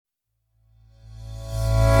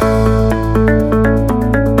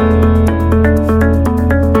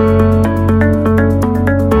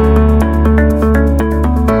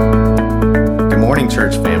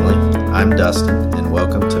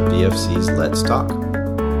Let's talk.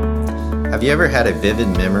 Have you ever had a vivid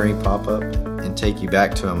memory pop up and take you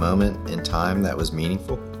back to a moment in time that was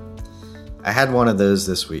meaningful? I had one of those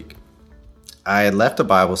this week. I had left a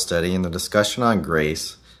Bible study and the discussion on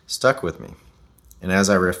grace stuck with me. And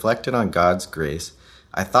as I reflected on God's grace,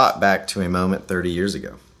 I thought back to a moment 30 years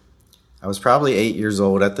ago. I was probably 8 years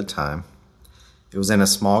old at the time. It was in a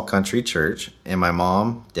small country church, and my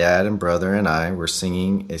mom, dad, and brother and I were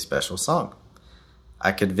singing a special song.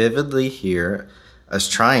 I could vividly hear us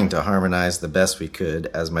trying to harmonize the best we could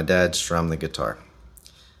as my dad strummed the guitar.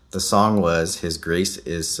 The song was "His Grace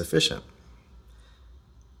is Sufficient."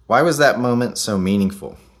 Why was that moment so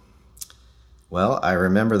meaningful? Well, I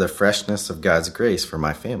remember the freshness of God's grace for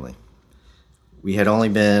my family. We had only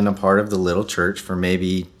been a part of the little church for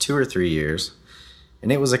maybe 2 or 3 years,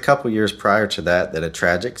 and it was a couple years prior to that a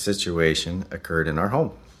tragic situation occurred in our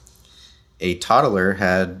home. A toddler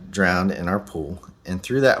had drowned in our pool, and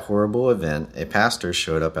through that horrible event, a pastor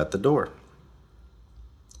showed up at the door.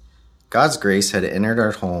 God's grace had entered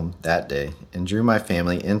our home that day and drew my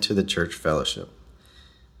family into the church fellowship.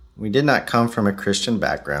 We did not come from a Christian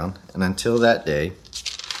background, and until that day,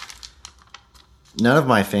 none of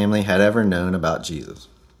my family had ever known about Jesus.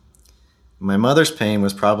 My mother's pain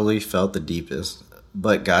was probably felt the deepest,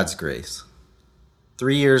 but God's grace.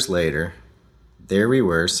 3 years later, there we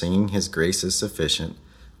were singing His Grace is Sufficient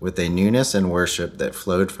with a newness and worship that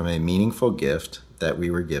flowed from a meaningful gift that we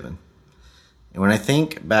were given. And when I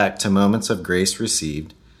think back to moments of grace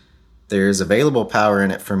received, there is available power in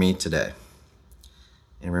it for me today.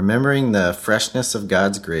 And remembering the freshness of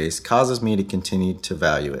God's grace causes me to continue to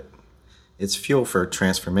value it. It's fuel for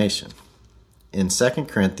transformation. In 2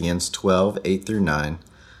 Corinthians 12, 8 through 9,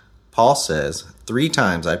 Paul says, 3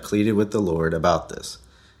 times I pleaded with the Lord about this,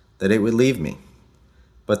 that it would leave me.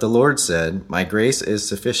 But the Lord said, my grace is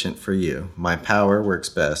sufficient for you. My power works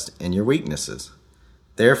best in your weaknesses.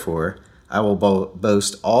 Therefore, I will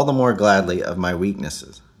boast all the more gladly of my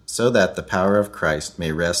weaknesses, so that the power of Christ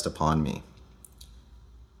may rest upon me.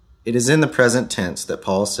 It is in the present tense that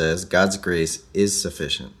Paul says God's grace is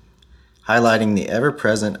sufficient, highlighting the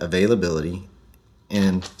ever-present availability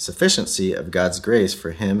and sufficiency of God's grace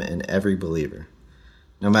for him and every believer.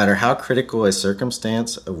 No matter how critical a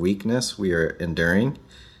circumstance of weakness we are enduring,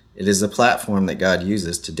 it is the platform that God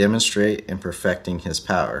uses to demonstrate and perfecting His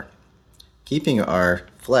power, keeping our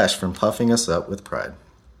flesh from puffing us up with pride.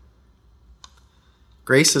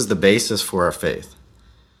 Grace is the basis for our faith.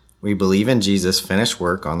 We believe in Jesus' finished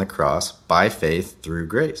work on the cross by faith through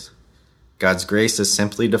grace. God's grace is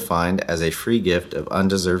simply defined as a free gift of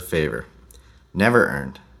undeserved favor, never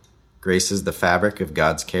earned. Grace is the fabric of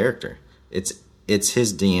God's character. It's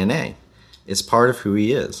His DNA. It's part of who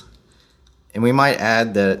He is. And we might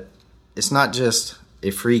add that it's not just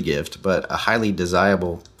a free gift, but a highly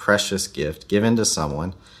desirable, precious gift given to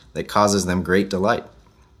someone that causes them great delight.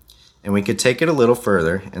 And we could take it a little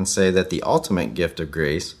further and say that the ultimate gift of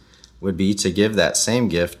grace would be to give that same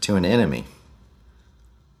gift to an enemy.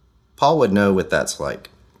 Paul would know what that's like,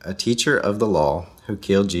 a teacher of the law who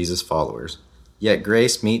killed Jesus' followers, yet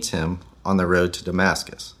grace meets him on the road to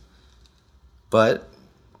Damascus. But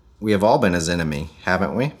we have all been his enemy,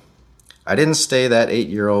 haven't we? I didn't stay that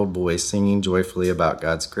 8-year-old boy singing joyfully about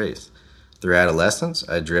God's grace. Through adolescence,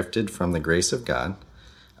 I drifted from the grace of God.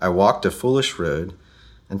 I walked a foolish road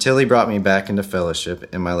until He brought me back into fellowship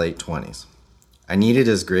in my late 20s. I needed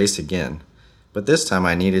His grace again, but this time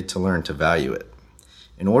I needed to learn to value it.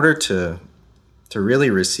 In order to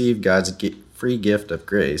really receive God's free gift of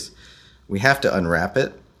grace, we have to unwrap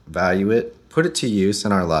it, value it, put it to use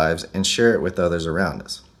in our lives, and share it with others around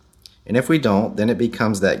us. And if we don't, then it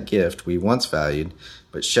becomes that gift we once valued,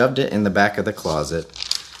 but shoved it in the back of the closet,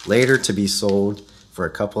 later to be sold for a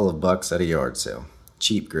couple of bucks at a yard sale.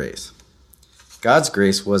 Cheap grace. God's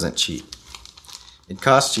grace wasn't cheap. It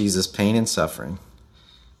cost Jesus pain and suffering,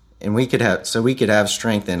 and we could have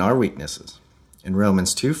strength in our weaknesses. And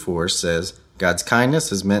Romans 2:4 says, God's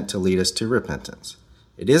kindness is meant to lead us to repentance.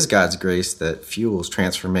 It is God's grace that fuels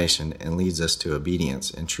transformation and leads us to obedience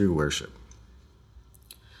and true worship.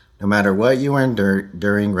 No matter what you are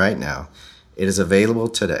enduring right now, it is available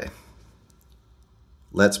today.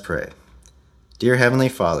 Let's pray. Dear Heavenly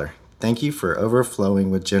Father, thank you for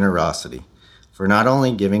overflowing with generosity, for not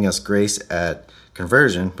only giving us grace at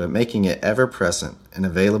conversion, but making it ever present and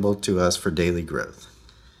available to us for daily growth.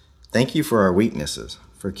 Thank you for our weaknesses,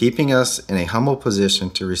 for keeping us in a humble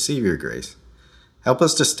position to receive your grace. Help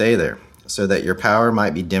us to stay there so that your power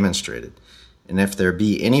might be demonstrated. And if there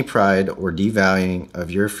be any pride or devaluing of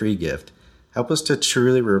your free gift, help us to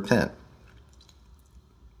truly repent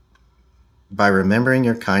by remembering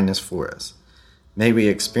your kindness for us. May we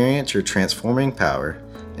experience your transforming power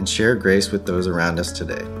and share grace with those around us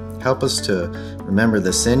today. Help us to remember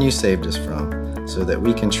the sin you saved us from so that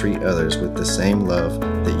we can treat others with the same love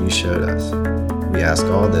that you showed us. We ask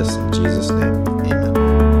all this in Jesus' name. Amen.